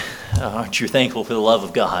Aren't you thankful for the love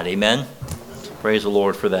of God? Amen? Praise the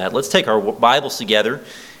Lord for that. Let's take our Bibles together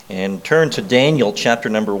and turn to Daniel chapter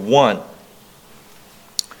number 1.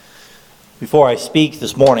 Before I speak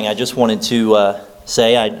this morning, I just wanted to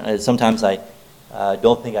say, sometimes I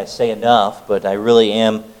don't think I say enough, but I really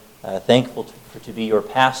am thankful to be your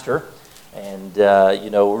pastor. And,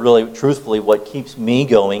 really, truthfully, what keeps me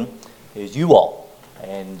going is you all.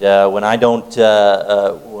 And when I don't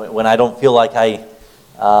feel like I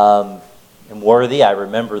am worthy, I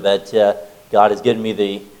remember that God has given me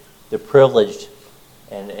the privilege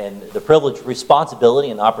and the privileged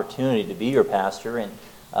responsibility and opportunity to be your pastor. And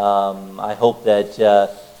I hope that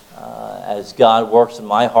as God works in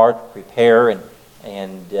my heart to prepare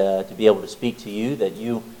and to be able to speak to you, that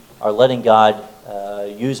you are letting God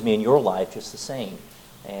use me in your life just the same.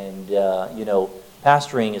 And,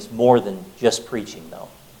 pastoring is more than just preaching, though.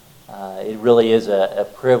 It really is a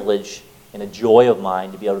privilege and a joy of mine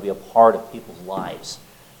to be able to be a part of people's lives.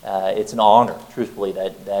 It's an honor, truthfully,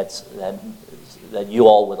 that you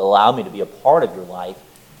all would allow me to be a part of your life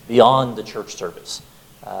beyond the church service.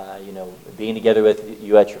 Being together with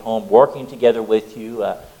you at your home, working together with you,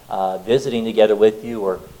 visiting together with you,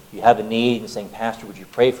 or you have a need and saying, Pastor, would you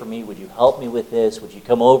pray for me? Would you help me with this? Would you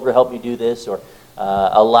come over, help me do this? Or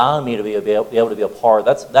allowing me to be able to be a part.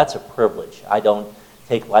 That's a privilege I don't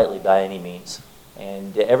take lightly by any means.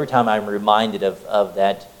 And every time I'm reminded of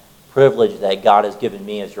that privilege that God has given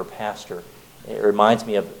me as your pastor, it reminds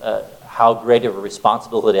me of how great of a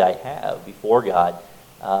responsibility I have before God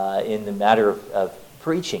in the matter of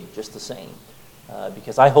preaching, just the same.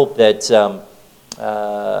 Because I hope that,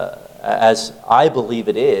 as I believe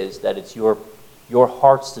it is, that it's your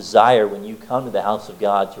heart's desire when you come to the house of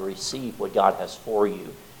God to receive what God has for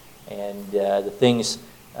you. And the things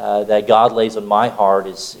that God lays on my heart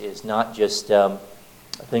is not just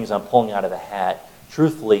things I'm pulling out of a hat.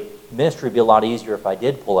 Truthfully, ministry would be a lot easier if I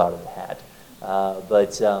did pull out of the hat. But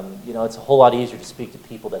it's a whole lot easier to speak to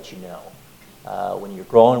people that you know. When you're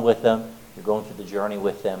growing with them, you're going through the journey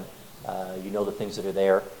with them, you know the things that are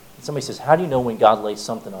there. And somebody says, how do you know when God lays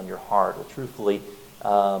something on your heart? Well, truthfully,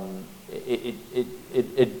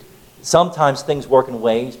 sometimes things work in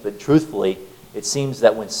ways, but truthfully, it seems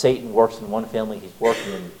that when Satan works in one family, he's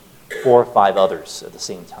working in 4 or 5 others at the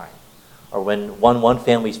same time. Or when one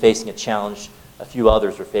family is facing a challenge, a few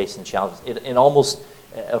others are facing challenges. It almost,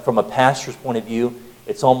 from a pastor's point of view,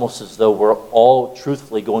 it's almost as though we're all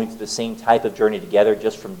truthfully going through the same type of journey together,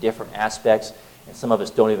 just from different aspects, and some of us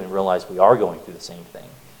don't even realize we are going through the same thing.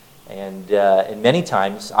 And many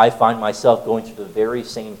times, I find myself going through the very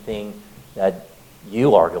same thing that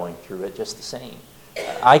you are going through, it just the same.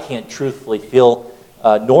 I can't truthfully feel,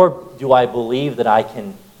 nor do I believe that I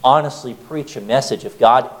can honestly preach a message if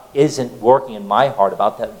God isn't working in my heart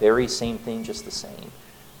about that very same thing just the same.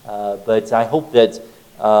 But I hope that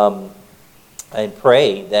and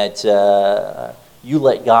pray that you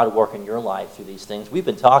let God work in your life through these things. We've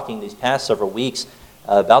been talking these past several weeks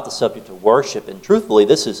about the subject of worship, and truthfully,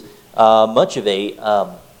 this is much of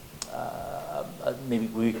a maybe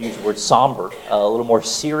we could use the word somber, a little more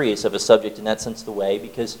serious of a subject in that sense of the way,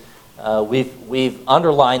 because we've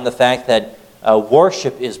underlined the fact that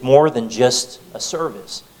worship is more than just a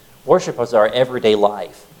service. Worship is our everyday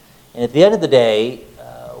life. And at the end of the day,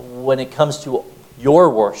 when it comes to your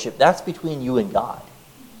worship, that's between you and God.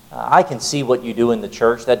 I can see what you do in the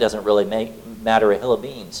church. That doesn't really matter a hill of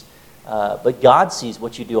beans. But God sees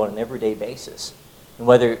what you do on an everyday basis. And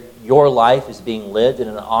whether your life is being lived in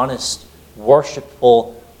an honest,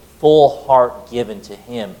 worshipful, full heart given to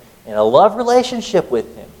Him, and a love relationship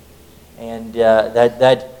with Him. And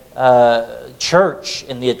that church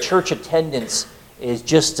and the church attendance is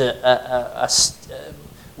just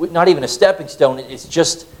not even a stepping stone. It's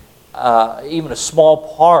just even a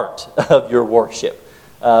small part of your worship.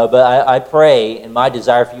 But I pray, and my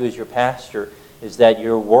desire for you as your pastor is that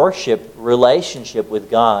your worship relationship with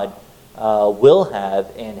God will have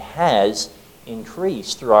and has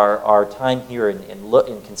increased through our time here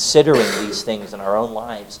in considering these things in our own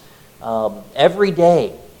lives. Every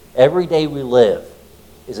day we live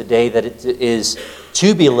is a day that it is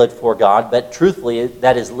to be lived for God, but truthfully,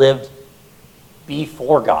 that is lived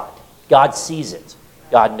before God. God sees it.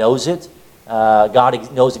 God knows it.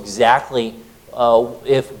 God knows exactly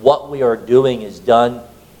if what we are doing is done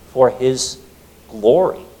for His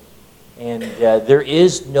glory. And there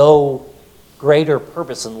is no greater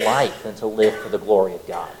purpose in life than to live for the glory of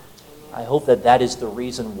God. I hope that is the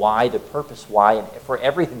reason why, the purpose why, and for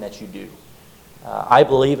everything that you do. I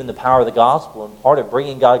believe in the power of the gospel, and part of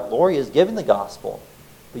bringing God glory is giving the gospel.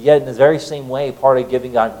 But yet in the very same way, part of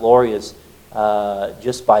giving God glory is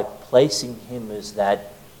just by placing Him as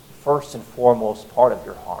that first and foremost part of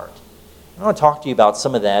your heart? I want to talk to you about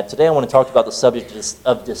some of that. Today I want to talk about the subject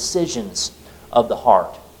of decisions of the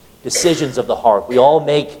heart. Decisions of the heart. We all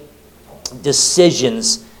make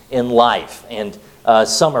decisions in life, and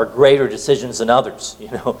some are greater decisions than others.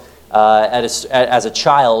 As a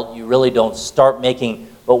child, you really don't start making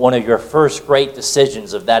but one of your first great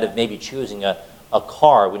decisions of that of maybe choosing a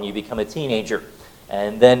car when you become a teenager.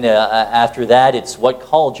 And then after that, it's what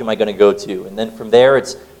college am I going to go to? And then from there,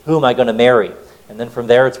 it's who am I going to marry? And then from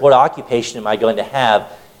there, it's what occupation am I going to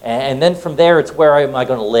have? And then from there, it's where am I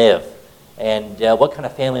going to live? And what kind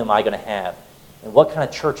of family am I going to have? And what kind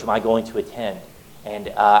of church am I going to attend? And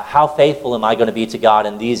how faithful am I going to be to God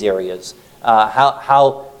in these areas?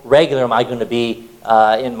 How regular am I going to be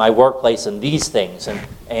in my workplace in these things?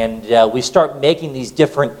 And we start making these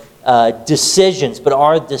different decisions. But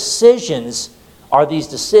are these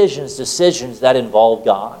decisions that involve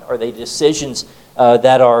God? Are they decisions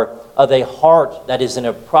that are of a heart that is in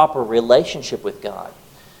a proper relationship with God?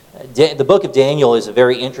 The book of Daniel is a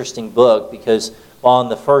very interesting book because on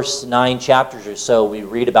the first 9 chapters or so, we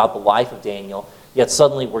read about the life of Daniel, yet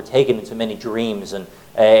suddenly we're taken into many dreams and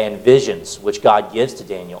visions which God gives to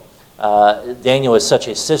Daniel. Daniel is such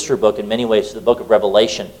a sister book in many ways to the book of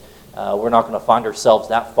Revelation. We're not going to find ourselves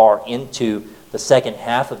that far into the second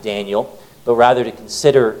half of Daniel, but rather to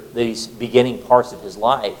consider these beginning parts of his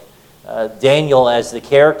life. Daniel as the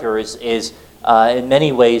character is in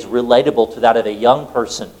many ways relatable to that of a young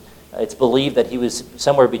person. It's believed that he was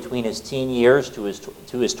somewhere between his teen years to his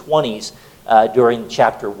 20s during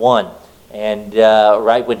chapter 1. And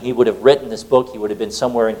right when he would have written this book, he would have been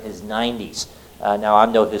somewhere in his 90s. Now,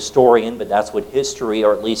 I'm no historian, but that's what history,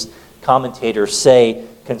 or at least commentators, say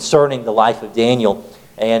concerning the life of Daniel.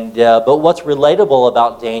 And but what's relatable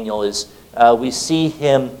about Daniel is we see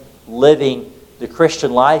him living the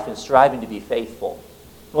Christian life and striving to be faithful.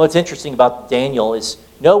 What's interesting about Daniel is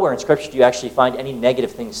nowhere in Scripture do you actually find any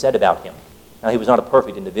negative things said about him. Now, he was not a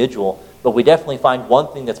perfect individual, but we definitely find one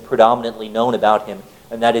thing that's predominantly known about him,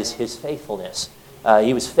 and that is his faithfulness.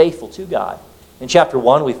 He was faithful to God. In chapter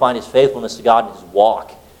 1, we find his faithfulness to God in his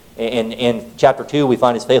walk. In chapter 2, we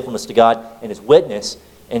find his faithfulness to God in his witness.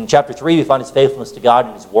 In chapter 3, we find his faithfulness to God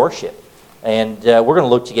in his worship. And we're going to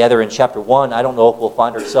look together in chapter 1. I don't know if we'll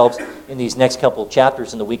find ourselves in these next couple of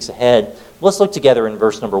chapters in the weeks ahead. Let's look together in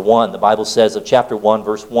verse number 1. The Bible says of chapter 1,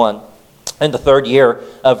 verse 1, "In the 3rd year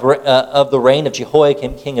of the reign of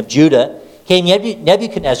Jehoiakim, king of Judah, came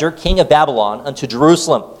Nebuchadnezzar, king of Babylon, unto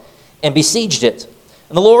Jerusalem, and besieged it.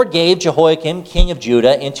 And the Lord gave Jehoiakim, king of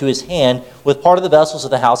Judah, into his hand with part of the vessels of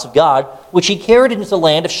the house of God, which he carried into the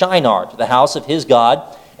land of Shinar, to the house of his God,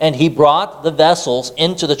 and he brought the vessels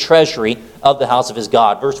into the treasury of the house of his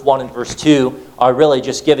God." Verse 1 and verse 2 are really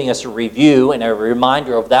just giving us a review and a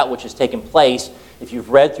reminder of that which has taken place. If you've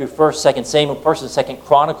read through 1st, 2nd Samuel, 1st and 2nd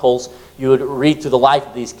Chronicles, you would read through the life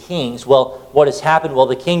of these kings. Well, what has happened? Well,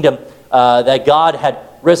 the kingdom that God had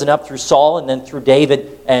risen up through Saul and then through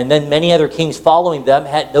David and then many other kings following them,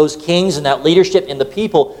 had those kings and that leadership and the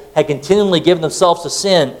people had continually given themselves to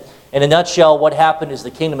sin. In a nutshell, what happened is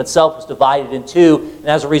the kingdom itself was divided in two, and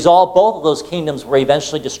as a result, both of those kingdoms were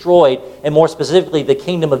eventually destroyed, and more specifically, the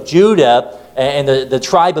kingdom of Judah and the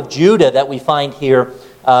tribe of Judah that we find here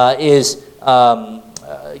is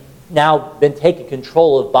now been taken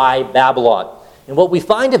control of by Babylon. And what we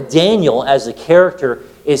find of Daniel as a character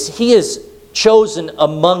is he is chosen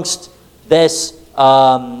amongst this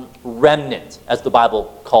remnant, as the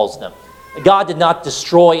Bible calls them. God did not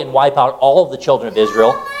destroy and wipe out all of the children of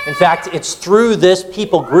Israel. In fact, it's through this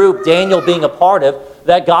people group, Daniel being a part of,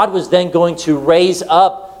 that God was then going to raise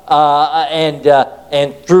up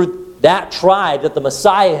and through that tribe that the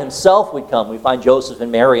Messiah himself would come. We find Joseph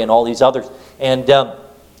and Mary and all these others. And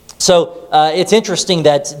so it's interesting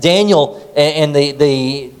that Daniel and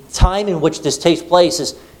the time in which this takes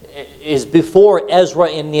place is before Ezra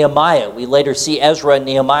and Nehemiah. We later see Ezra and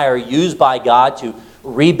Nehemiah are used by God to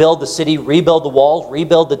rebuild the city, rebuild the walls,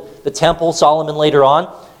 rebuild the temple, Solomon later on.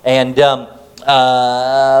 And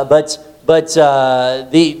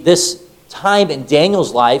this time in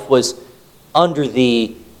Daniel's life was under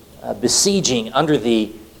the besieging, under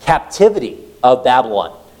the captivity of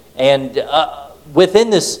Babylon. And within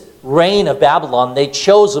this reign of Babylon, they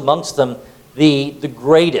chose amongst them the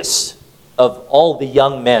greatest of all the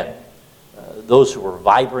young men, those who were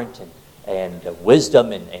vibrant and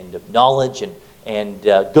wisdom and of knowledge and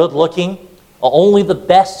good-looking. Only the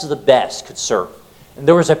best of the best could serve. And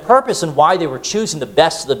there was a purpose in why they were choosing the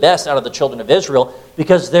best of the best out of the children of Israel,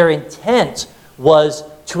 because their intent was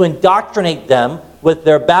to indoctrinate them with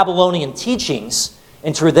their Babylonian teachings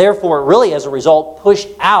and to therefore, really as a result, push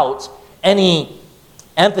out any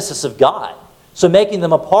emphasis of God. So making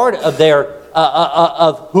them a part of their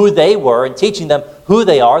of who they were and teaching them who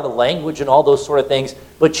they are, the language and all those sort of things,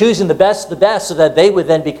 but choosing the best of the best so that they would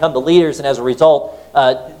then become the leaders and as a result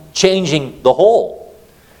changing the whole.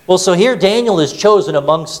 Well, so here Daniel is chosen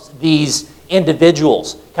amongst these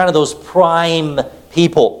individuals, kind of those prime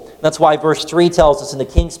people. That's why verse 3 tells us, "And the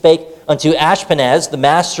king spake unto Ashpenaz, the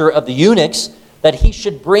master of the eunuchs, that he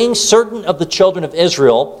should bring certain of the children of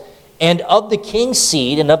Israel, and of the king's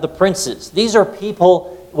seed, and of the princes." These are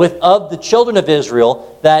people of the children of Israel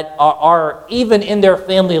that are even in their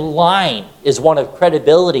family line is one of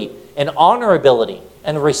credibility and honorability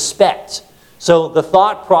and respect. So the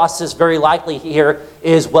thought process very likely here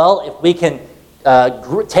is, well, if we can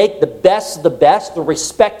take the best of the best, the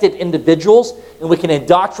respected individuals, and we can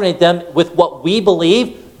indoctrinate them with what we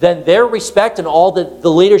believe, then their respect and all the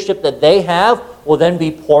leadership that they have will then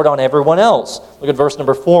be poured on everyone else. Look at verse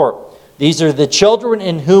number 4. "These are the children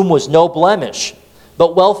in whom was no blemish,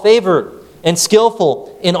 but well-favored and skillful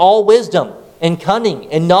in all wisdom and cunning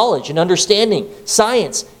and knowledge and understanding,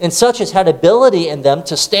 science, and such as had ability in them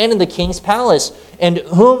to stand in the king's palace, and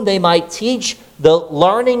whom they might teach the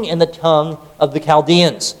learning and the tongue of the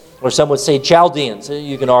Chaldeans." Or some would say Chaldeans.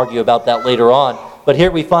 You can argue about that later on. But here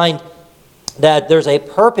we find that there's a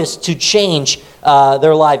purpose to change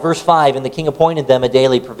their life. Verse 5, "And the king appointed them a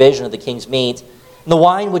daily provision of the king's meat, and the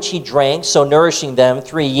wine which he drank, so nourishing them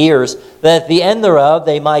 3 years, that at the end thereof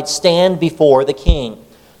they might stand before the king.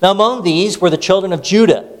 Now among these were the children of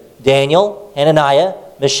Judah, Daniel, Hananiah,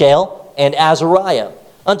 Mishael, and Azariah,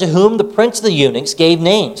 unto whom the prince of the eunuchs gave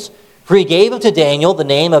names. For he gave unto Daniel the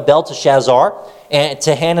name of Belteshazzar, and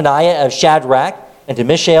to Hananiah of Shadrach, and to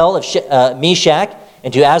Mishael of Meshach,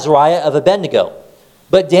 and to Azariah of Abednego.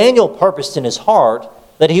 But Daniel purposed in his heart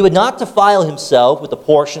that he would not defile himself with the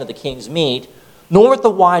portion of the king's meat, nor with the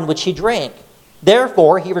wine which he drank.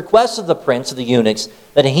 Therefore he requested the prince of the eunuchs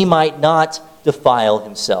that he might not defile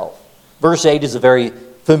himself." Verse 8 is a very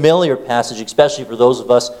familiar passage, especially for those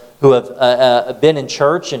of us who have been in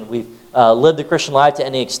church and we've lived the Christian life to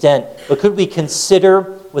any extent. But could we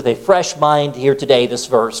consider with a fresh mind here today this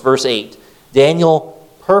verse, verse 8. Daniel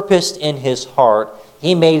purposed in his heart.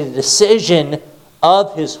 He made a decision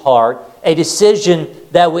of his heart, a decision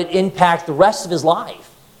that would impact the rest of his life.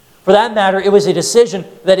 For that matter, it was a decision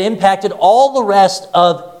that impacted all the rest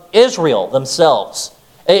of Israel themselves.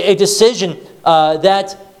 A decision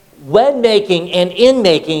that when making and in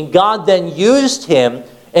making, God then used him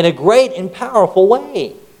in a great and powerful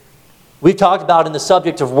way. We've talked about in the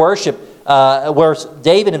subject of worship, where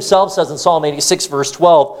David himself says in Psalm 86, verse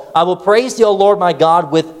 12, "I will praise thee, O Lord my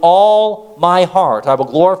God, with all my heart. I will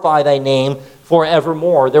glorify thy name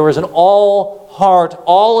forevermore." There was an all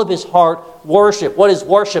of his heart worship. What is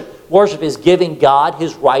worship? Worship is giving God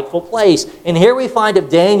his rightful place. And here we find of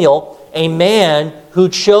Daniel, a man who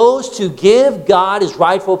chose to give God his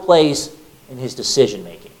rightful place in his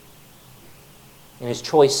decision-making, in his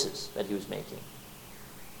choices that he was making.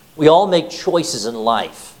 We all make choices in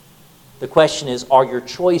life. The question is, are your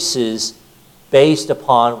choices based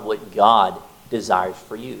upon what God desires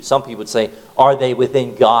for you? Some people would say, are they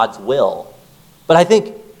within God's will? But I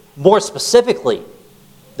think more specifically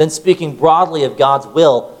than speaking broadly of God's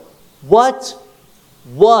will, what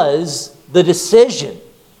was the decision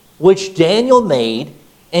which Daniel made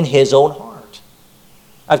in his own heart?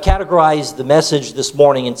 I've categorized the message this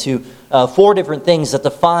morning into 4 different things that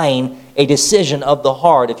define a decision of the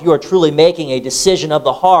heart. If you are truly making a decision of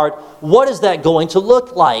the heart, what is that going to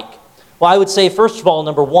look like? Well, I would say, first of all,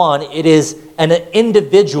 number 1, it is an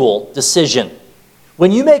individual decision.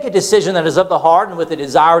 When you make a decision that is of the heart and with a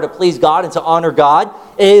desire to please God and to honor God,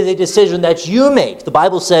 it is a decision that you make. The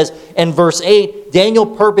Bible says in verse 8, Daniel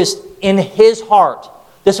purposed in his heart.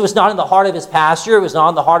 This was not in the heart of his pastor. It was not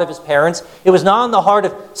in the heart of his parents. It was not in the heart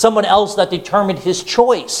of someone else that determined his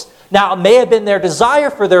choice. Now, it may have been their desire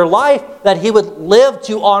for their life that he would live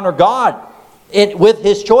to honor God with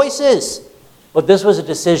his choices. But this was a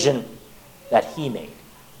decision that he made.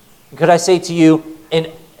 And could I say to you,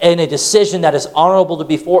 in a decision that is honorable to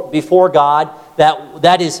before God,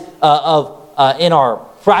 that is in our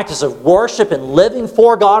practice of worship and living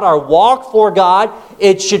for God, our walk for God,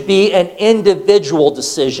 it should be an individual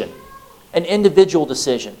decision. An individual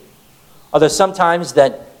decision. Are there some times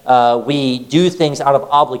that we do things out of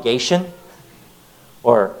obligation?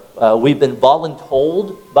 Or we've been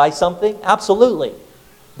voluntold by something? Absolutely.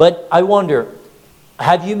 But I wonder,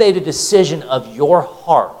 have you made a decision of your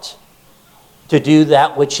heart to do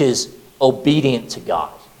that which is obedient to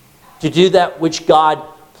God? To do that which God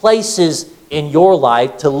places in your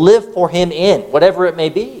life, to live for Him in, whatever it may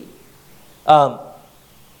be.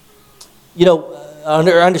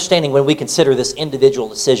 understanding when we consider this individual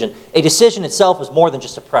decision, a decision itself is more than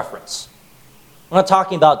just a preference. I'm not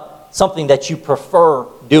talking about something that you prefer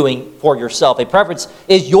doing for yourself. A preference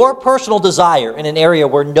is your personal desire in an area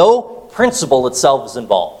where no principle itself is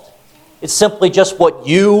involved. It's simply just what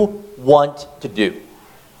you want to do.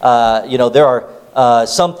 There are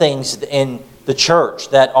some things in the church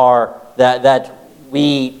that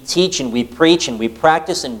we teach and we preach and we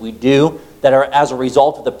practice and we do that are as a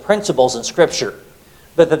result of the principles in Scripture.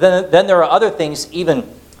 But then there are other things, even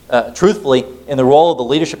truthfully, in the role of the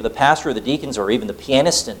leadership of the pastor or the deacons or even the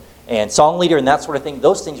pianist and song leader and that sort of thing.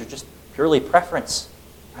 Those things are just purely preference,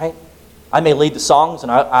 right? I may lead the songs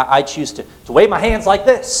and I choose to wave my hands like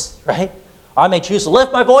this, right? I may choose to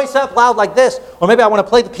lift my voice up loud like this, or maybe I want to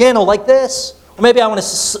play the piano like this, or maybe I want to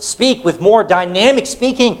speak with more dynamic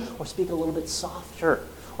speaking, or speak a little bit softer.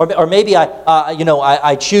 Or maybe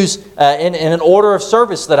I choose in an order of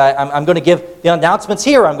service that I'm going to give the announcements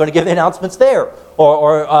here, I'm going to give the announcements there.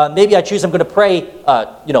 Or maybe I choose I'm going to pray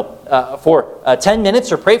for 10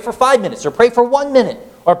 minutes, or pray for 5 minutes, or pray for 1 minute,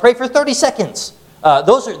 or pray for 30 seconds.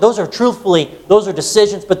 Those are truthfully, those are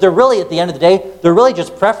decisions, but they're really, at the end of the day, they're really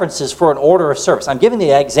just preferences for an order of service. I'm giving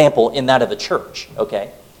the example in that of a church,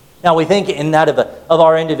 okay? Now, we think in that of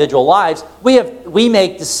our individual lives, we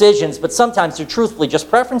make decisions, but sometimes they're truthfully just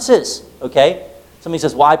preferences, okay? Somebody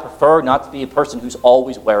says, well, I prefer not to be a person who's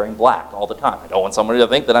always wearing black all the time. I don't want somebody to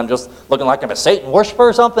think that I'm just looking like I'm a Satan worshiper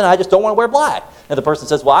or something. I just don't want to wear black. And the person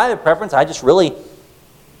says, well, I have a preference. I just really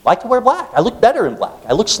like to wear black. I look better in black.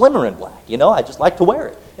 I look slimmer in black. I just like to wear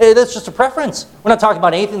it. That's just a preference. We're not talking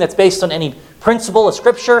about anything that's based on any principle of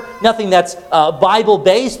Scripture, nothing that's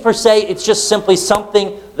Bible-based per se. It's just simply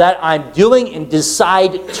something that I'm doing and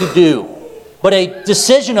decide to do. But a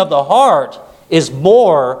decision of the heart is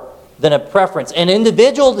more than a preference. An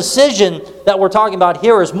individual decision that we're talking about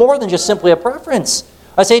here is more than just simply a preference.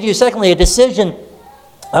 I say to you, secondly, a decision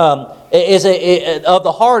of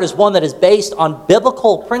the heart is one that is based on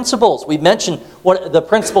biblical principles. We've mentioned the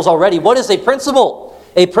principles already. What is a principle?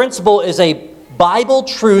 A principle is a Bible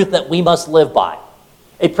truth that we must live by.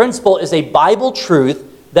 A principle is a Bible truth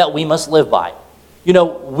that we must live by.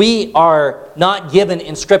 We are not given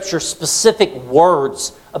in Scripture specific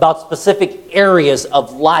words about specific areas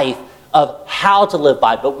of life of how to live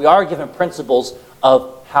by, but we are given principles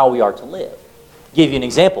of how we are to live. I'll give you an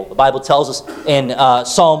example. The Bible tells us in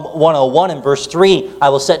Psalm 101 and verse 3, I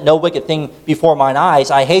will set no wicked thing before mine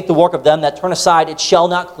eyes. I hate the work of them that turn aside. It shall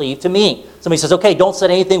not cleave to me. Somebody says, okay, don't set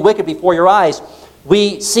anything wicked before your eyes.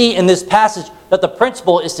 We see in this passage that the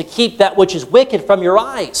principle is to keep that which is wicked from your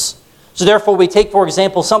eyes. So therefore we take, for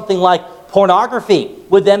example, something like pornography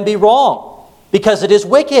would then be wrong because it is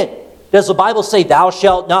wicked. Does the Bible say thou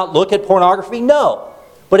shalt not look at pornography? No.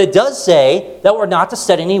 But it does say that we're not to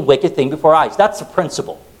set any wicked thing before our eyes. That's the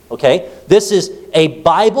principle. Okay? This is a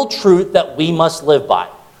Bible truth that we must live by.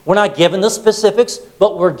 We're not given the specifics,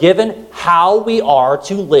 but we're given how we are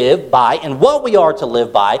to live by and what we are to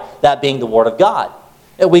live by, that being the Word of God.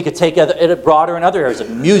 And we could take it broader in other areas of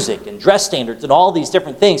music and dress standards and all these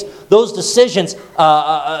different things. Those decisions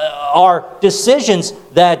are decisions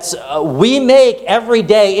that we make every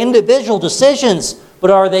day, individual decisions, but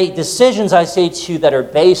are they decisions, I say to you, that are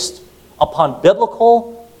based upon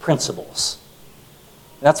biblical principles?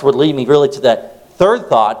 And that's what leads me really to that third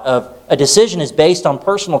thought of a decision is based on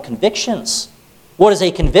personal convictions. What is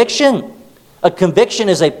a conviction? A conviction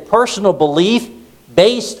is a personal belief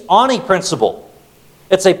based on a principle.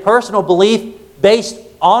 It's a personal belief based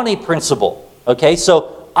on a principle. Okay,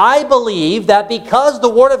 so I believe that because the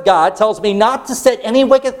Word of God tells me not to set any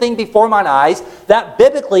wicked thing before mine eyes, that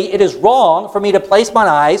biblically it is wrong for me to place mine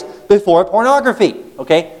eyes before pornography.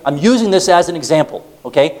 Okay, I'm using this as an example.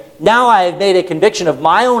 Okay, now I have made a conviction of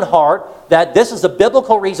my own heart that this is a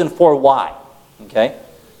biblical reason for why. Okay,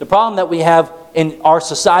 the problem that we have in our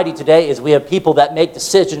society today is we have people that make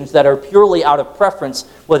decisions that are purely out of preference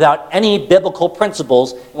without any biblical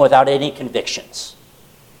principles and without any convictions.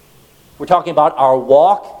 We're talking about our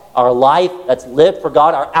walk, our life that's lived for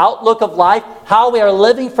God, our outlook of life, how we are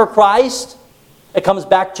living for Christ. It comes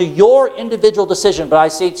back to your individual decision. But I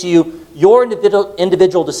say to you, your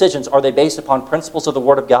individual decisions, are they based upon principles of the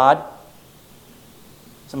Word of God?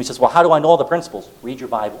 Somebody says, well, how do I know all the principles? Read your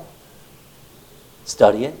Bible.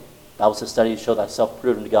 Study it. The Bible says, study to show thyself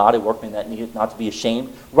approved unto God, a workman that needeth not to be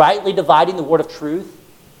ashamed. Rightly dividing the word of truth.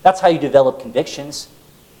 That's how you develop convictions.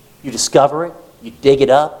 You discover it. You dig it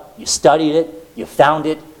up. You studied it. You found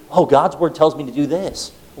it. Oh, God's Word tells me to do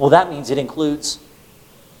this. Well, that means it includes.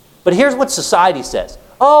 But here's what society says.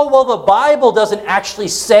 Oh, well, the Bible doesn't actually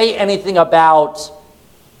say anything about,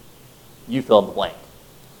 you fill in the blank.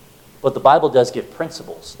 but the Bible does give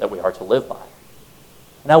principles that we are to live by.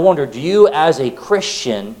 And I wonder, do you as a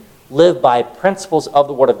Christian live by principles of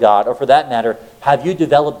the Word of God, or for that matter, have you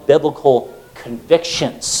developed biblical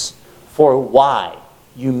convictions for why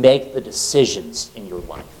you make the decisions in your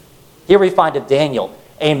life? Here we find of Daniel,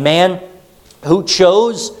 a man who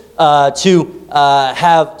chose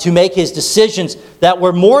to make his decisions that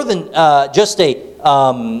were more than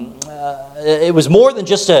it was more than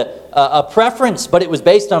just a preference, but it was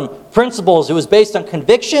based on principles. It was based on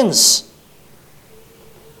convictions.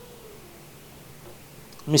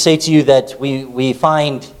 Let me say to you that we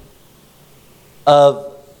find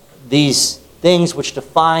of these things which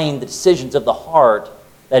define the decisions of the heart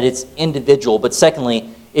that it's individual, but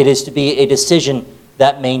secondly, it is to be a decision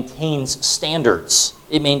that maintains standards.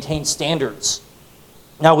 It maintains standards.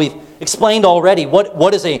 Now, we've explained already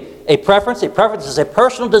what is a preference. A preference is a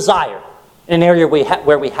personal desire in an area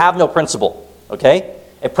where we have no principle. Okay?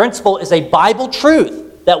 A principle is a Bible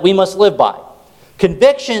truth that we must live by.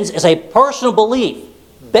 Convictions is a personal belief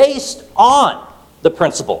based on the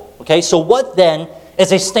principle. Okay? So what then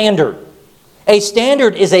is a standard? A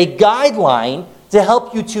standard is a guideline to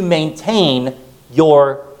help you to maintain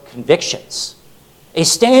your convictions. A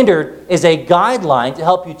standard is a guideline to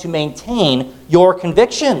help you to maintain your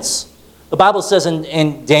convictions. The Bible says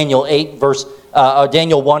in Daniel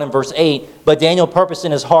 1 and verse 8, but Daniel purposed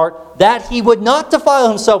in his heart that he would not defile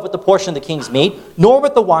himself with the portion of the king's meat, nor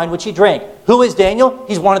with the wine which he drank. Who is Daniel?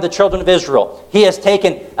 He's one of the children of Israel. He has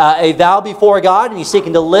taken a vow before God, and he's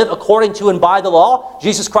seeking to live according to and by the law.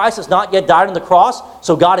 Jesus Christ has not yet died on the cross,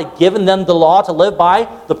 so God had given them the law to live by.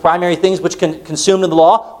 The primary things which consumed in the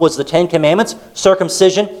law was the Ten Commandments,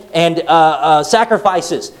 circumcision, and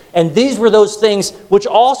sacrifices. And these were those things which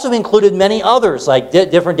also included many others, like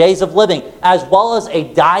different days of living, as well as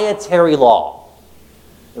a dietary law.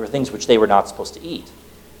 There were things which they were not supposed to eat.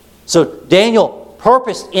 So Daniel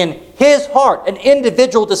purposed in his heart an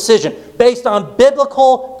individual decision based on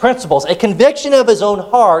biblical principles, a conviction of his own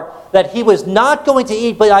heart that he was not going to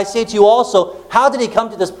eat. But I say to you also, how did he come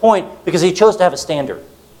to this point? Because he chose to have a standard.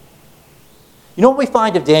 You know what we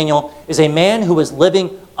find of Daniel is a man who was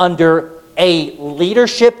living under a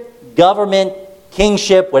leadership, government,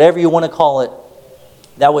 kingship, whatever you want to call it,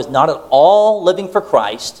 that was not at all living for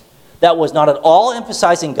Christ, that was not at all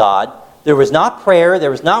emphasizing God. There was not prayer, there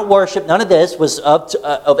was not worship, none of this was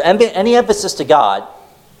of any emphasis to God.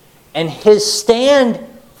 And his stand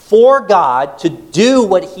for God to do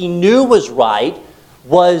what he knew was right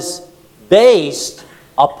was based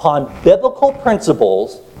upon biblical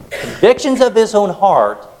principles, convictions of his own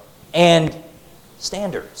heart, and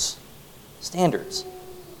standards. Standards.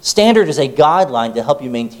 Standard is a guideline to help you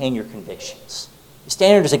maintain your convictions.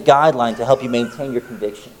 Standard is a guideline to help you maintain your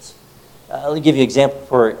convictions. Let me give you an example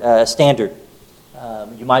for standard.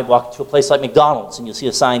 You might walk to a place like McDonald's and you'll see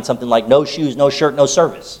a sign something like no shoes, no shirt, no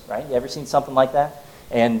service. Right? You ever seen something like that?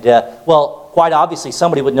 And, quite obviously,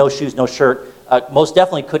 somebody with no shoes, no shirt most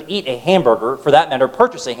definitely could eat a hamburger, for that matter,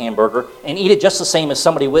 purchase a hamburger, and eat it just the same as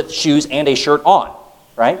somebody with shoes and a shirt on.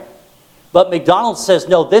 Right? But McDonald's says,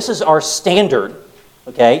 no, this is our standard.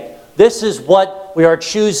 Okay? This is what we are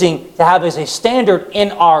choosing to have as a standard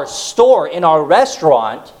in our store, in our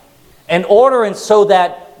restaurant, in order and so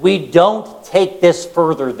that we don't take this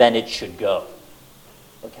further than it should go.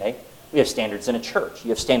 Okay? We have standards in a church. You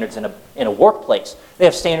have standards in a workplace. They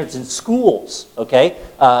have standards in schools. Okay?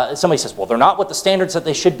 Somebody says, well, they're not what the standards that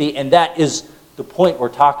they should be, and that is the point we're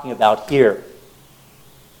talking about here.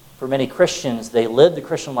 For many Christians, they live the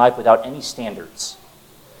Christian life without any standards.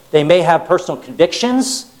 They may have personal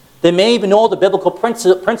convictions. They may even know what the biblical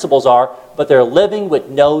principles are, but they're living with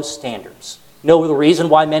no standards. You know the reason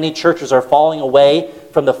why many churches are falling away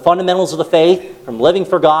from the fundamentals of the faith, from living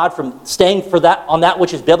for God, from staying for that on that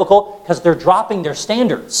which is biblical? Because they're dropping their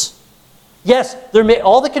standards. Yes,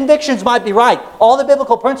 all the convictions might be right. All the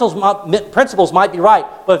biblical principles might be right.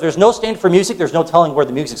 But if there's no standard for music, there's no telling where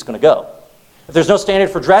the music's going to go. If there's no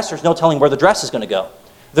standard for dress, there's no telling where the dress is going to go.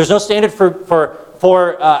 If there's no standard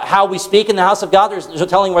for how we speak in the house of God, there's no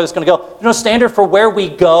telling where it's going to go. There's no standard for where we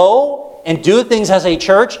go and do things as a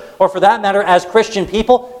church, or for that matter, as Christian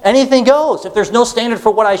people. Anything goes. If there's no standard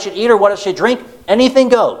for what I should eat or what I should drink, anything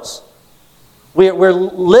goes. We're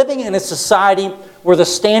living in a society where the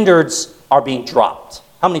standards are being dropped.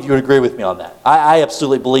 How many of you would agree with me on that? I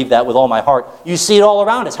absolutely believe that with all my heart. You see it all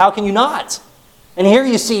around us. How can you not? And here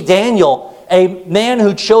you see Daniel, a man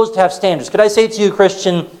who chose to have standards. Could I say to you,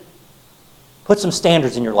 Christian, put some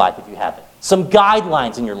standards in your life if you haven't. Some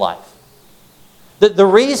guidelines in your life. The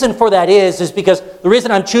reason for that is because the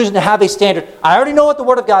reason I'm choosing to have a standard, I already know what the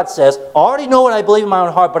Word of God says. I already know what I believe in my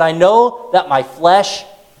own heart, but I know that my flesh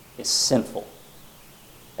is sinful.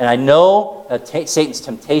 And I know that Satan's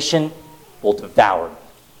temptation will devour me.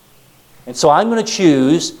 And so I'm going to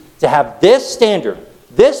choose to have this standard,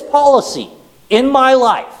 this policy in my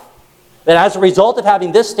life, that as a result of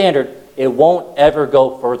having this standard, it won't ever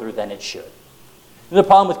go further than it should. And the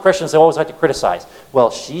problem with Christians, they always like to criticize.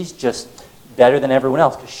 Well, she's just better than everyone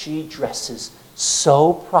else because she dresses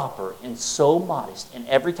so proper and so modest. And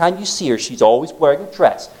every time you see her, she's always wearing a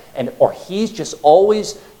dress. Or he's just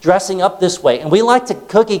always dressing up this way. And we like to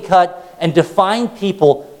cookie cut and define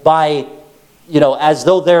people by, as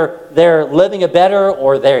though they're living a better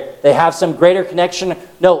or they have some greater connection.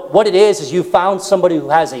 No, what it is you found somebody who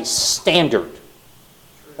has a standard.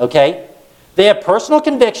 Okay? They have personal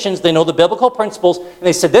convictions, they know the biblical principles, and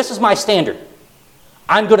they said, this is my standard.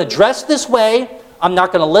 I'm going to dress this way, I'm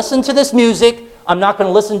not going to listen to this music, I'm not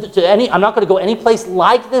going to go any place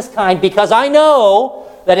like this kind, because I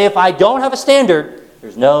know that if I don't have a standard,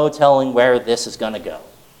 there's no telling where this is going to go.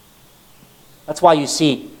 That's why you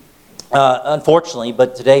see, unfortunately,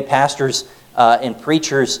 but today pastors and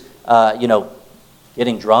preachers,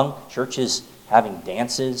 getting drunk, churches having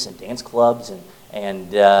dances and dance clubs,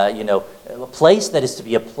 and a place that is to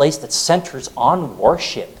be a place that centers on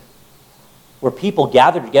worship, where people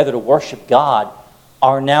gather together to worship God,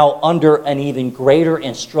 are now under an even greater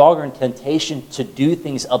and stronger temptation to do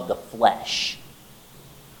things of the flesh.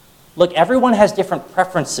 Look, everyone has different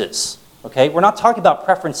preferences, okay? We're not talking about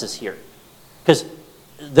preferences here, because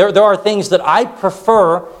there are things that I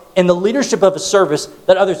prefer in the leadership of a service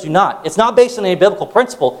that others do not. It's not based on any biblical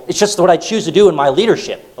principle. It's just what I choose to do in my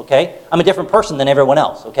leadership, okay? I'm a different person than everyone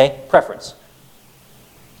else, okay? Preference.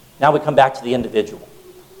 Now we come back to the individual.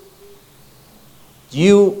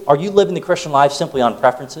 Are you living the Christian life simply on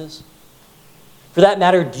preferences? For that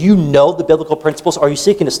matter, do you know the biblical principles? Are you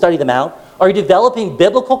seeking to study them out? Are you developing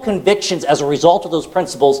biblical convictions as a result of those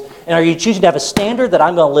principles? And are you choosing to have a standard that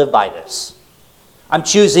I'm going to live by this? I'm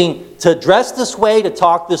choosing to dress this way, to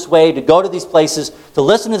talk this way, to go to these places, to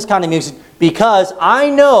listen to this kind of music, because I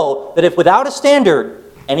know that if without a standard,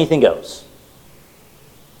 anything goes.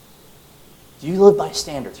 Do you live by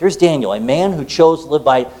standards? Here's Daniel, a man who chose to live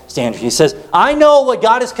by standards. He says, I know what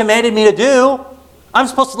God has commanded me to do. I'm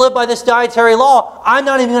supposed to live by this dietary law. I'm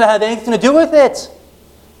not even going to have anything to do with it.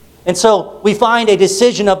 And so we find a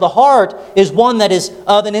decision of the heart is one that is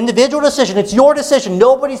of an individual decision. It's your decision.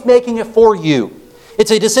 Nobody's making it for you.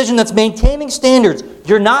 It's a decision that's maintaining standards.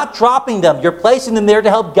 You're not dropping them. You're placing them there to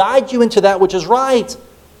help guide you into that which is right.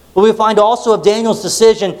 But we find also of Daniel's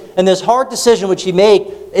decision, and this hard decision which he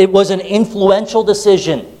made, it was an influential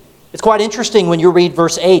decision. It's quite interesting when you read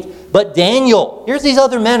verse 8. But Daniel, here's these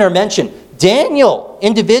other men are mentioned. Daniel,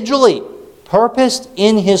 individually, purposed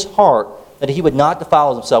in his heart that he would not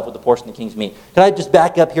defile himself with the portion of the king's meat. Can I just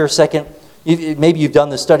back up here a second? Maybe you've done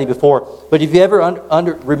this study before, but have you ever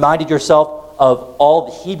reminded yourself of all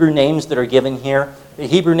the Hebrew names that are given here? The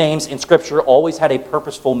Hebrew names in Scripture always had a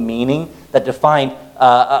purposeful meaning that defined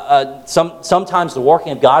sometimes the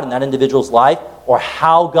working of God in that individual's life, or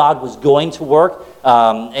how God was going to work,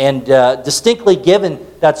 and distinctly given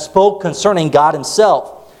that spoke concerning God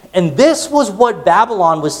himself. And this was what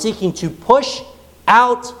Babylon was seeking to push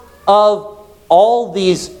out of all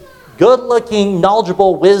these good-looking,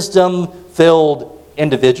 knowledgeable, wisdom-filled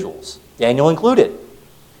individuals, Daniel included.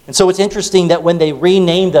 And so it's interesting that when they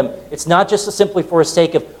renamed them, it's not just simply for the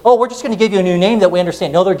sake of, we're just going to give you a new name that we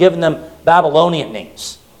understand. No, they're giving them Babylonian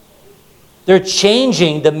names. They're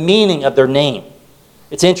changing the meaning of their name.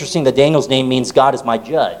 It's interesting that Daniel's name means God is my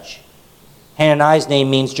judge. Hananiah's name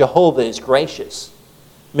means Jehovah is gracious.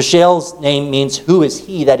 Mishael's name means who is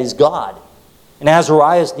he that is God. And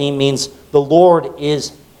Azariah's name means the Lord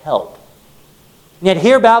is help. And yet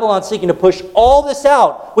here Babylon's seeking to push all this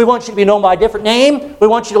out. We want you to be known by a different name. We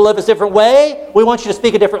want you to live a different way. We want you to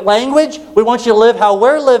speak a different language. We want you to live how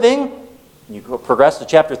we're living. And you progress to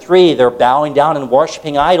chapter 3, they're bowing down and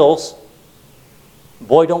worshiping idols.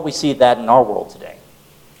 Boy, don't we see that in our world today.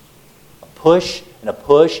 A push and a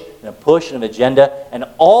push and a push and an agenda. And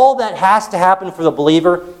all that has to happen for the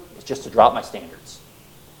believer is just to drop my standards.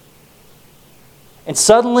 And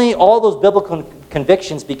suddenly all those biblical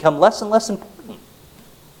convictions become less and less important.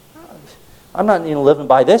 I'm not even living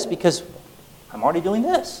by this because I'm already doing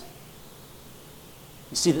this.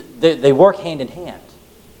 You see, they work hand in hand.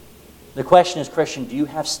 The question is, Christian, do you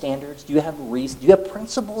have standards? Do you have reason? Do you have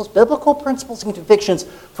principles, biblical principles and convictions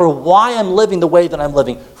for why I'm living the way that I'm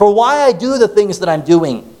living, for why I do the things that I'm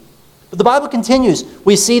doing? But the Bible continues.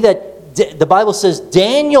 We see that the Bible says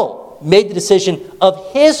Daniel made the decision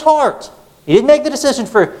of his heart. He didn't make the decision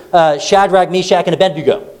for Shadrach, Meshach, and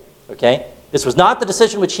Abednego. Okay? This was not the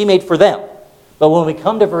decision which he made for them. But when we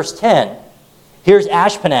come to verse 10, here's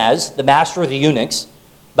Ashpenaz, the master of the eunuchs.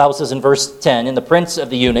 The Bible says in verse 10, and the prince of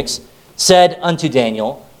the eunuchs said unto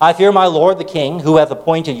Daniel, I fear my lord the king, who hath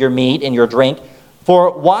appointed your meat and your drink. For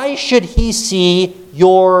why should he see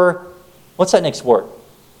your, what's that next word?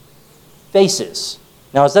 Faces.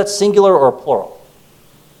 Now, is that singular or plural?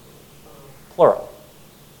 Plural.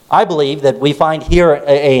 I believe that we find here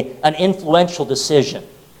an influential decision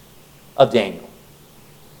of Daniel.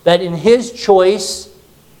 That in his choice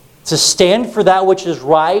to stand for that which is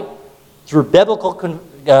right through biblical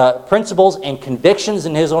principles and convictions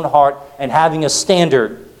in his own heart and having a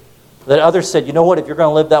standard, that others said, you know what, if you're going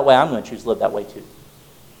to live that way, I'm going to choose to live that way too.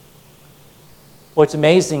 Well, it's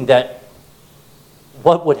amazing that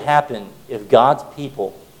what would happen if God's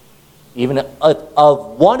people, even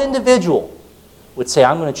of one individual, would say,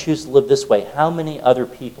 I'm going to choose to live this way. How many other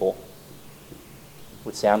people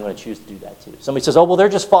would say, I'm going to choose to do that too? Somebody says, oh, well, they're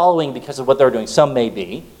just following because of what they're doing. Some may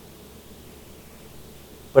be.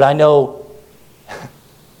 But I know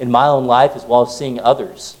in my own life, as well as seeing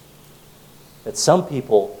others, that some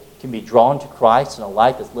people can be drawn to Christ and a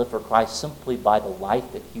life that's lived for Christ simply by the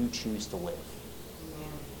life that you choose to live.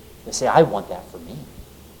 They say, I want that for me.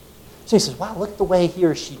 So he says, wow, look at the way he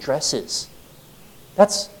or she dresses.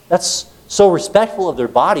 That's so respectful of their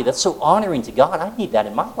body. That's so honoring to God. I need that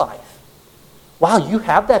in my life. Wow, you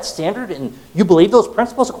have that standard and you believe those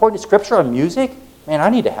principles according to Scripture on music? Man, I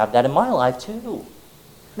need to have that in my life too.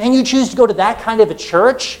 Man, you choose to go to that kind of a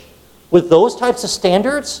church with those types of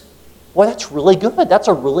standards? Well, that's really good. That's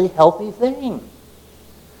a really healthy thing.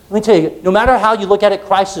 Let me tell you, no matter how you look at it,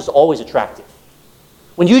 Christ is always attractive.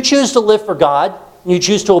 When you choose to live for God, and you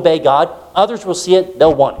choose to obey God, others will see it,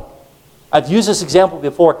 they'll want it. I've used this example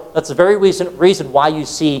before. That's the very reason why you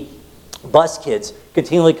see bus kids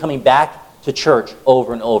continually coming back to church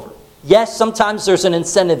over and over. Yes, sometimes there's an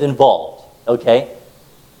incentive involved, okay?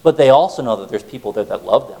 But they also know that there's people there that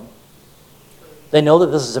love them. They know that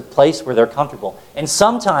this is a place where they're comfortable. And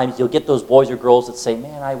sometimes you'll get those boys or girls that say,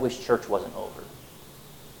 man, I wish church wasn't over.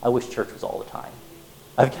 I wish church was all the time.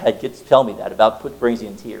 I've had kids tell me that about what brings you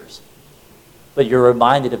in tears. But you're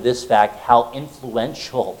reminded of this fact, how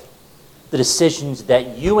influential the decisions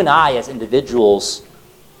that you and I as individuals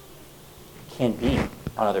can be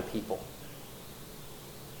on other people.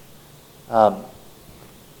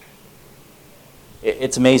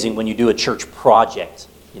 It's amazing when you do a church project,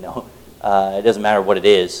 it doesn't matter what it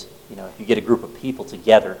is. If you get a group of people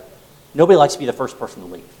together, nobody likes to be the first person to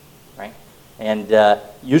leave, right? And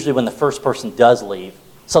usually when the first person does leave,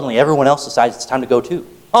 suddenly everyone else decides it's time to go too.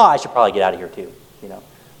 Oh, I should probably get out of here too.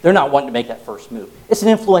 They're not wanting to make that first move. It's an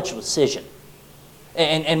influential decision.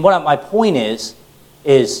 And what my point is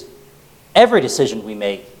every decision we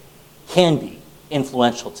make can be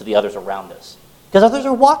influential to the others around us. Because others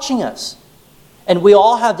are watching us. And we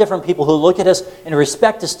all have different people who look at us and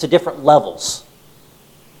respect us to different levels.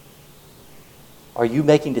 Are you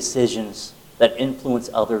making decisions that influence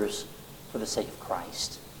others for the sake of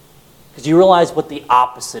Christ? Because you realize what the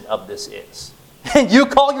opposite of this is. And you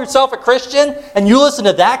call yourself a Christian and you listen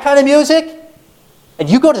to that kind of music? And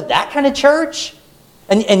you go to that kind of church?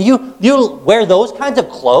 And you wear those kinds of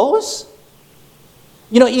clothes?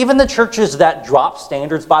 Even the churches that drop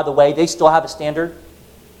standards, by the way, they still have a standard.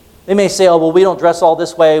 They may say, oh, well, we don't dress all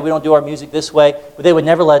this way, we don't do our music this way, but they would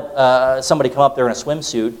never let somebody come up there in a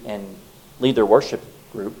swimsuit and lead their worship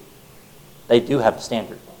group. They do have a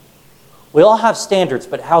standard. We all have standards,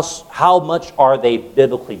 but how much are they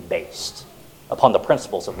biblically based upon the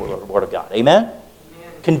principles of the Word of God? Amen?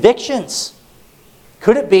 Amen. Convictions.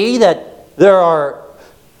 Could it be that there are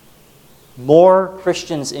more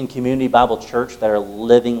Christians in Community Bible Church that are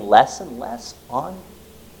living less and less on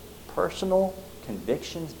personal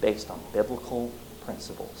convictions based on biblical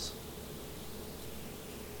principles?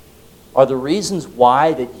 Are the reasons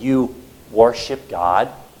why that you worship God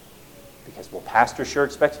because, well, pastor sure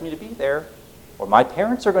expects me to be there, or my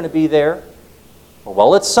parents are going to be there, or,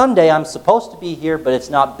 well, it's Sunday, I'm supposed to be here, but it's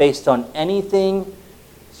not based on anything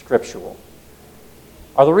scriptural?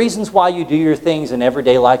 Are the reasons why you do your things in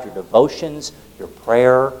everyday life, your devotions, your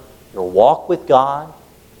prayer, your walk with God,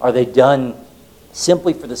 are they done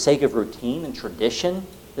simply for the sake of routine and tradition?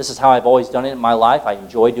 This is how I've always done it in my life. I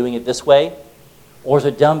enjoy doing it this way. Or is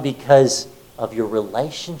it done because of your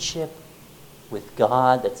relationship with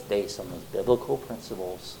God that's based on those biblical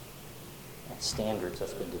principles and standards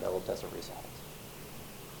that's been developed as a result?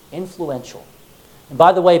 Influential. And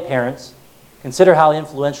by the way, parents, consider how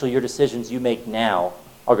influential your decisions you make now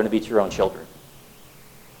are going to be to your own children.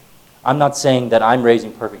 I'm not saying that I'm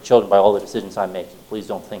raising perfect children by all the decisions I'm making. Please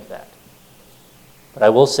don't think that. But I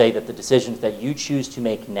will say that the decisions that you choose to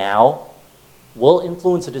make now will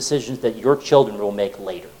influence the decisions that your children will make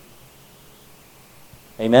later.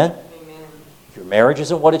 Amen? Amen. If your marriage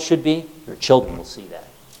isn't what it should be, your children will see that.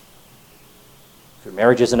 If your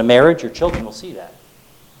marriage isn't a marriage, your children will see that.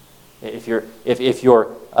 If you're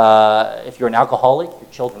an alcoholic, your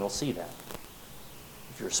children will see that.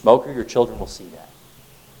 If you're a smoker, your children will see that.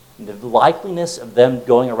 And the likeliness of them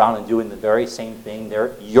going around and doing the very same thing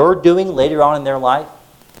you're doing later on in their life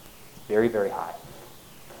is very, very high.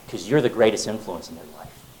 Because you're the greatest influence in their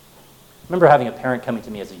life. I remember having a parent coming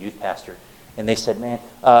to me as a youth pastor, and they said, man,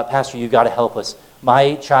 Pastor, you've got to help us.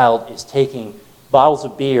 My child is taking bottles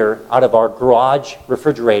of beer out of our garage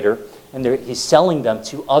refrigerator, and he's selling them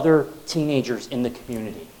to other teenagers in the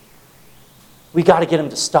community. We got to get him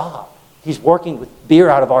to stop. He's working with beer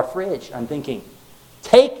out of our fridge. I'm thinking,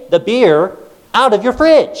 take the beer out of your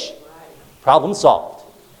fridge. Problem solved.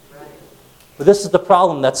 But this is the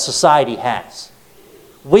problem that society has.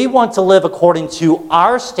 We want to live according to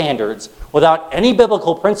our standards without any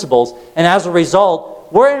biblical principles, and as a result,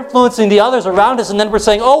 we're influencing the others around us, and then we're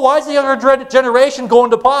saying, oh, why is the younger generation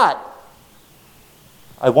going to pot?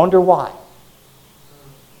 I wonder why.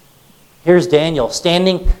 Here's Daniel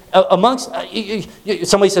standing amongst...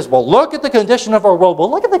 somebody says, well, look at the condition of our world.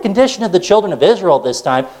 Well, look at the condition of the children of Israel this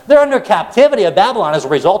time. They're under captivity of Babylon as a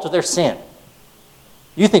result of their sin.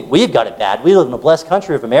 You think we've got it bad. We live in a blessed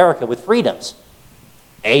country of America with freedoms.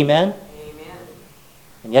 Amen? Amen.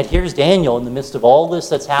 And yet here's Daniel in the midst of all this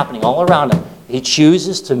that's happening all around him. He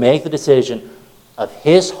chooses to make the decision of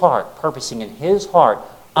his heart, purposing in his heart,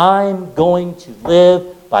 I'm going to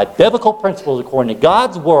live by biblical principles according to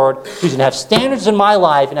God's Word, who's going to have standards in my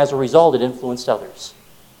life, and as a result, it influenced others.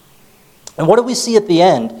 And what do we see at the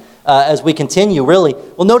end as we continue, really?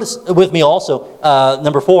 Well, notice with me also,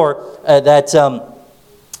 number 4, that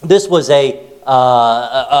this was a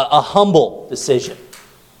humble decision.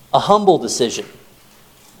 A humble decision.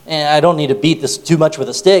 And I don't need to beat this too much with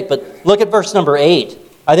a stick, but look at verse number 8.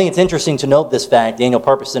 I think it's interesting to note this fact. Daniel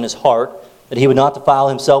purposed in his heart that he would not defile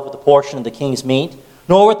himself with the portion of the king's meat,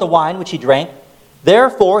 nor with the wine which he drank.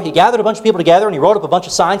 Therefore, he gathered a bunch of people together, and he wrote up a bunch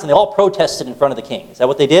of signs, and they all protested in front of the king. Is that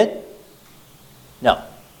what they did? No.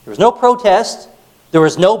 There was no protest. There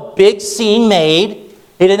was no big scene made.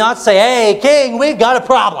 He did not say, hey, king, we've got a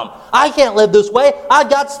problem. I can't live this way. I've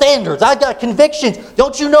got standards. I've got convictions.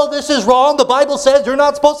 Don't you know this is wrong? The Bible says you're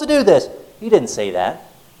not supposed to do this. He didn't say that.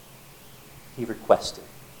 He requested.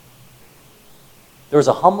 There was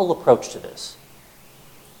a humble approach to this.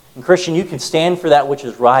 And Christian, you can stand for that which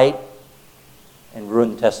is right and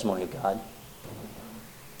ruin the testimony of God.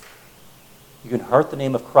 You can hurt the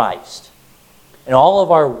name of Christ. And all of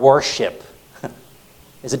our worship,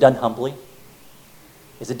 is it done humbly?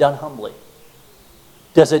 Is it done humbly?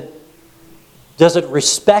 Does it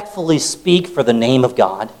respectfully speak for the name of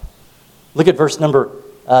God? Look at verse number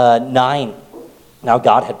 9. Now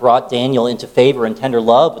God had brought Daniel into favor and tender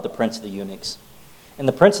love with the prince of the eunuchs. And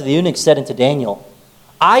the prince of the eunuchs said unto Daniel,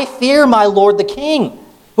 I fear my lord the king,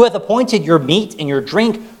 who hath appointed your meat and your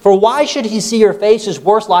drink. For why should he see your faces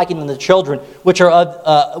worse liking than the children which are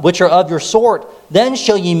of your sort? Then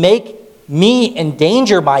shall ye make me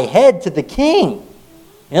endanger my head to the king.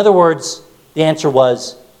 In other words, the answer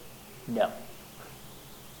was no.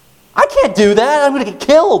 I can't do that. I'm going to get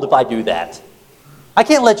killed if I do that. I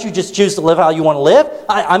can't let you just choose to live how you want to live.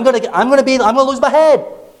 I'm going to lose my head.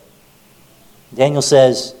 Daniel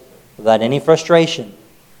says, without any frustration,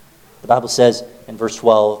 the Bible says in verse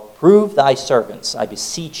 12, prove thy servants, I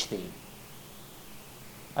beseech thee.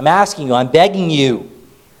 I'm asking you, I'm begging you.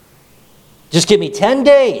 Just give me 10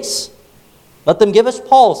 days. Let them give us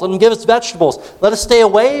pulse. Let them give us vegetables. Let us stay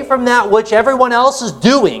away from that which everyone else is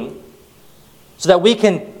doing so that we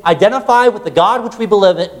can identify with the God which we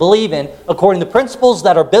believe in according to principles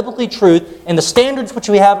that are biblically truth and the standards which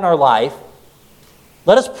we have in our life.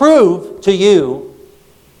 Let us prove to you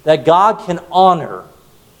that God can honor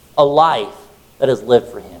a life that is lived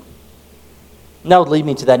for Him. And that would lead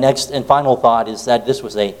me to that next and final thought, is that this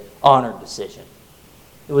was an honored decision.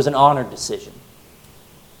 It was an honored decision.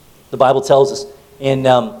 The Bible tells us in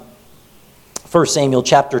 1 Samuel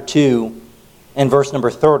chapter 2 and verse number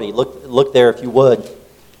 30. Look there if you would.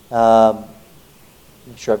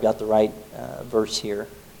 Make sure I've got the right verse here.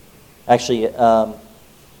 Actually,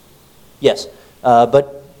 yes.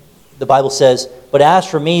 But the Bible says, but as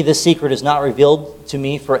for me, this secret is not revealed to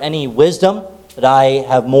me for any wisdom, that I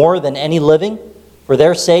have more than any living, for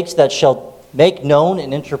their sakes that shall make known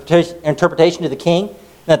an interpretation to the king,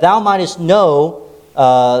 that thou mightest know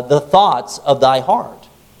the thoughts of thy heart.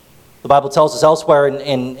 The Bible tells us elsewhere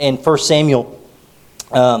in 1 Samuel,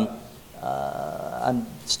 I'm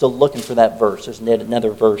still looking for that verse. There's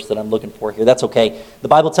another verse that I'm looking for here. That's okay. The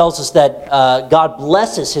Bible tells us that God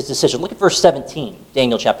blesses his decision. Look at verse 17,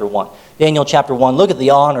 Daniel chapter 1. Daniel chapter 1, look at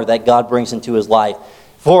the honor that God brings into his life.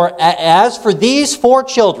 For as for these 4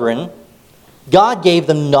 children, God gave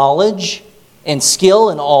them knowledge and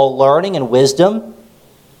skill in all learning and wisdom,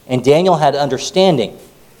 and Daniel had understanding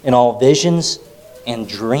in all visions and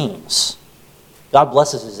dreams. God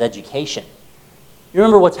blesses his education. You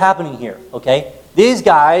remember what's happening here, okay? These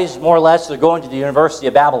guys, more or less, they're going to the University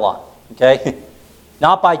of Babylon, okay?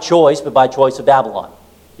 Not by choice, but by choice of Babylon.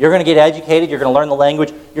 You're going to get educated, you're going to learn the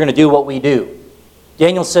language, you're going to do what we do.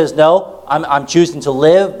 Daniel says, no, I'm choosing to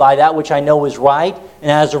live by that which I know is right. And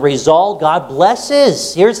as a result, God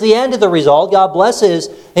blesses. Here's the end of the result. God blesses.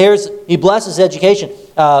 He blesses education.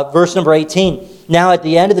 Verse number 18. Now at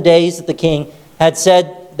the end of the days that the king had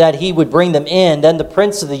said that he would bring them in, then the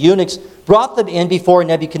prince of the eunuchs brought them in before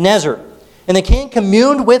Nebuchadnezzar. And the king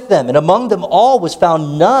communed with them, and among them all was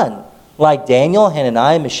found none like Daniel,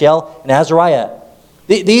 Hananiah, Mishael, and Azariah.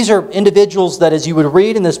 These are individuals that, as you would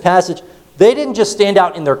read in this passage, they didn't just stand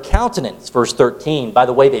out in their countenance, verse 13, by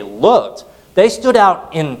the way they looked. They stood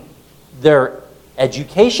out in their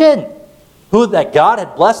education, who that God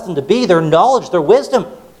had blessed them to be, their knowledge, their wisdom,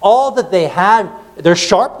 all that they had, their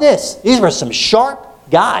sharpness. These were some sharp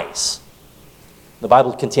guys. The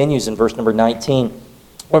Bible continues in verse number 19,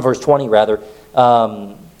 or verse 20 rather.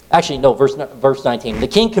 Verse 19. The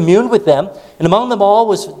king communed with them, and among them all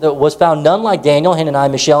was found none like Daniel, Hananiah,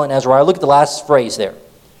 Mishael, and Azariah. Look at the last phrase there.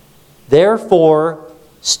 Therefore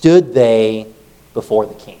stood they before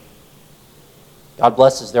the king. God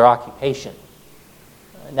blesses their occupation.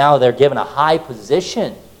 Now they're given a high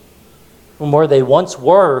position from where they once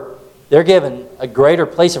were. They're given a greater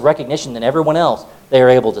place of recognition than everyone else. They are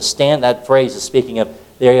able to stand, that phrase is speaking of,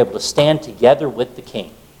 they're able to stand together with the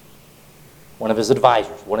king. One of his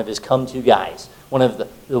advisors, one of his come-to guys, one of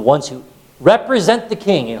the ones who represent the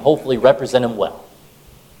king and hopefully represent him well.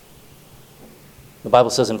 The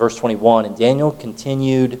Bible says in verse 21, and Daniel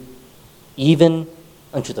continued even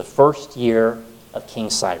unto the first year of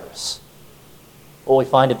King Cyrus. What we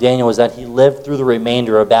find of Daniel is that he lived through the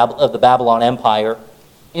remainder of the Babylon Empire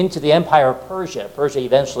into the empire of Persia. Persia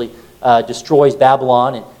eventually destroys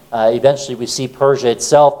Babylon, and eventually we see Persia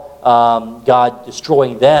itself, God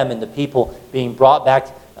destroying them and the people being brought back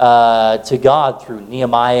to God through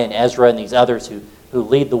Nehemiah and Ezra and these others who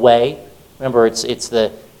lead the way. Remember, it's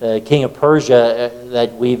the king of Persia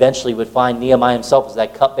that we eventually would find Nehemiah himself as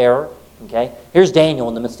that cupbearer. Okay? Here's Daniel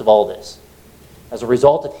in the midst of all this. As a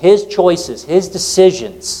result of his choices, his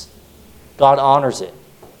decisions, God honors it.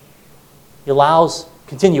 He allows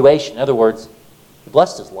continuation. In other words, he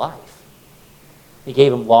blessed his life. He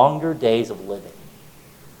gave him longer days of living.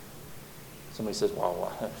 Somebody says,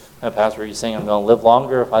 well, Pastor, are you saying I'm going to live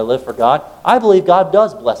longer if I live for God? I believe God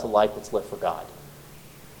does bless a life that's lived for God.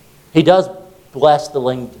 He does bless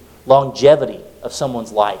the longevity of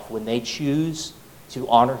someone's life when they choose to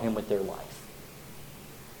honor him with their life.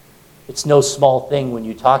 It's no small thing when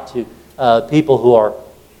you talk to people who are,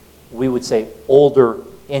 we would say, older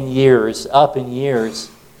in years, up in years.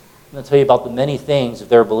 I'm going to tell you about the many things, if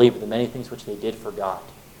they're a believer, the many things which they did for God.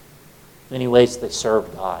 Many ways they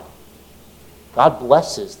served God. God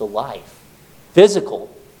blesses the life,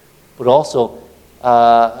 physical, but also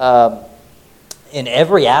in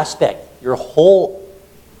every aspect. Your whole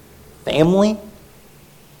family,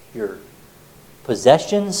 your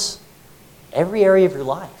possessions, every area of your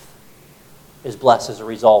life is blessed as a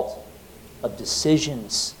result of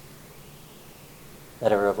decisions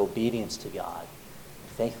that are of obedience to God,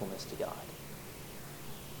 faithfulness to God.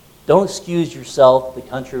 Don't excuse yourself, the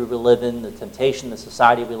country we live in, the temptation, the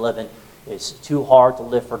society we live in. It's too hard to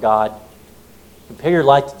live for God. Compare your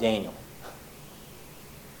life to Daniel.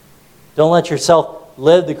 Don't let yourself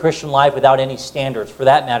live the Christian life without any standards, for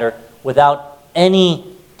that matter, without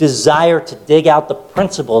any desire to dig out the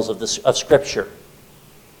principles of Scripture.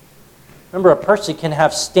 Remember, a person can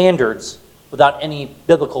have standards without any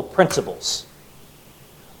biblical principles.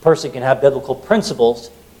 A person can have biblical principles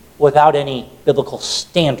without any biblical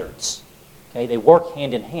standards. Okay? They work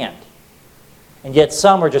hand in hand. And yet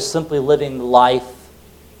some are just simply living life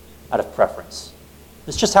out of preference.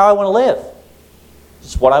 It's just how I want to live.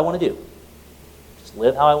 It's what I want to do. Just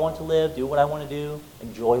live how I want to live, do what I want to do,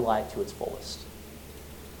 enjoy life to its fullest.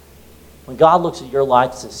 When God looks at your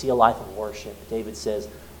life to see a life of worship, David says,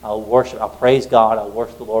 I'll praise God, I'll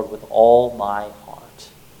worship the Lord with all my heart.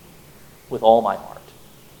 With all my heart.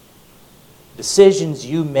 Decisions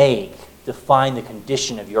you make define the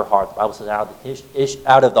condition of your heart. The Bible says,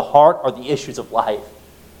 out of the heart are the issues of life.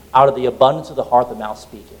 Out of the abundance of the heart the mouth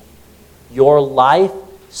speaketh. Your life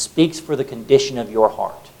speaks for the condition of your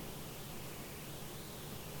heart.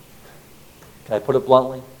 Can I put it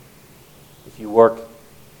bluntly? If you work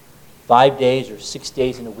 5 days or 6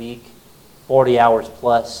 days in a week, 40 hours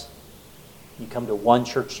plus, you come to one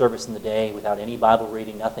church service in the day without any Bible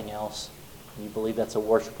reading, nothing else, and you believe that's a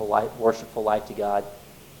worshipful life to God,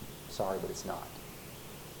 sorry, but it's not.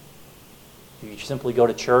 If you simply go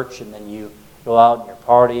to church and then you go out and you're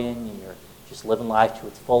partying and you're just living life to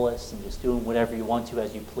its fullest and just doing whatever you want to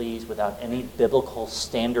as you please without any biblical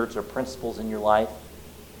standards or principles in your life,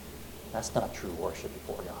 that's not true worship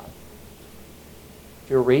before God. If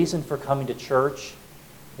your reason for coming to church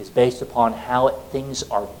is based upon how things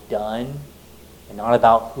are done and not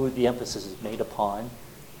about who the emphasis is made upon,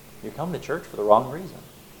 you're coming to church for the wrong reason.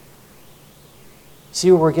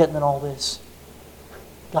 See where we're getting in all this?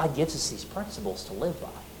 God gives us these principles to live by.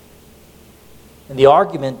 And the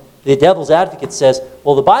argument, the devil's advocate says,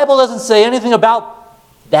 well, the Bible doesn't say anything about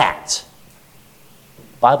that.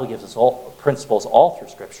 The Bible gives us all principles all through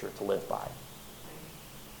Scripture to live by.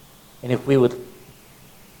 And if we would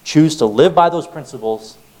choose to live by those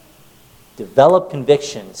principles, develop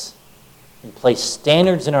convictions, and place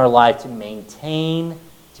standards in our life to maintain,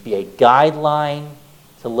 to be a guideline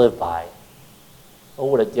to live by, oh,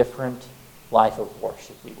 what a different life of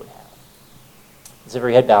worship we would have. With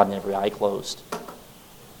every head bowed and every eye closed. I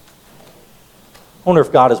wonder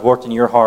if God has worked in your heart